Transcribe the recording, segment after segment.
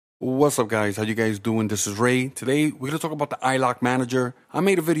What's up guys, how you guys doing? This is Ray. Today we're going to talk about the ilok manager. I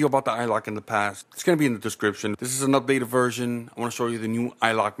made a video about the ilok in the past. It's going to be in the description. This is an updated version. I want to show you the new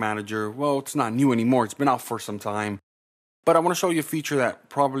ilok manager. Well, it's not new anymore. It's been out for some time. But I want to show you a feature that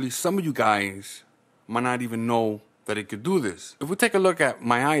probably some of you guys might not even know that it could do this. If we take a look at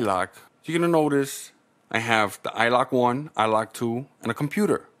my ilok, you're going to notice I have the ilok 1, ilok 2, and a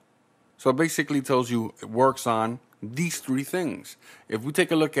computer. So it basically tells you it works on these three things. If we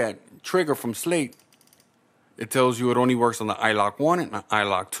take a look at trigger from Slate, it tells you it only works on the ilok 1 and the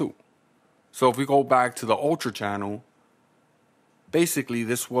ilok 2. So if we go back to the Ultra channel, basically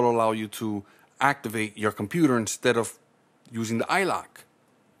this will allow you to activate your computer instead of using the ilok.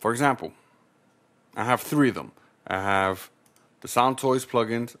 For example, I have three of them. I have the Sound Toys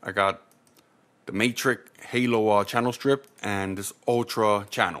plugins, I got the Matrix Halo channel strip, and this Ultra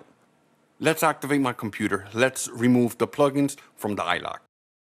channel. Let's activate my computer. Let's remove the plugins from the ilok.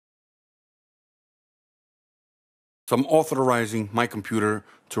 So I'm authorizing my computer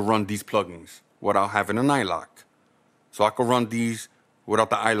to run these plugins without having an ilok. So I can run these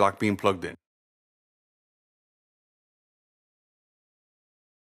without the ilok being plugged in.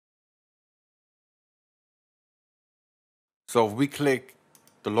 So if we click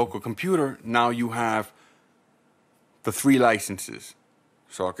the local computer, now you have the three licenses.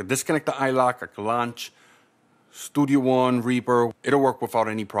 So I could disconnect the ilok, I could launch Studio One, Reaper. It'll work without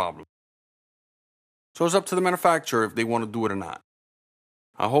any problem. So it's up to the manufacturer if they want to do it or not.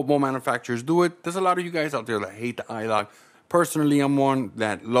 I hope more manufacturers do it. There's a lot of you guys out there that hate the ilok. Personally, I'm one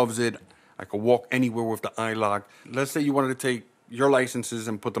that loves it. I could walk anywhere with the ilok. Let's say you wanted to take your licenses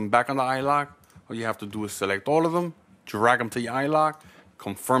and put them back on the ilok. All you have to do is select all of them, drag them to your ilok,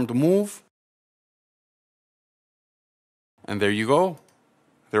 confirm the move, and there you go.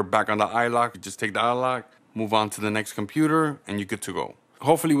 They're back on the ilok. You just take the ilok, move on to the next computer, and you're good to go.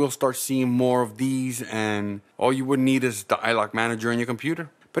 Hopefully we'll start seeing more of these, and all you would need is the ilok manager on your computer.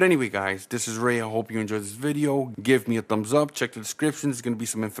 But anyway guys, this is Ray. I hope you enjoyed this video. Give me a thumbs up. Check the description. There's going to be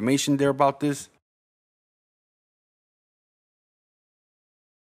some information there about this.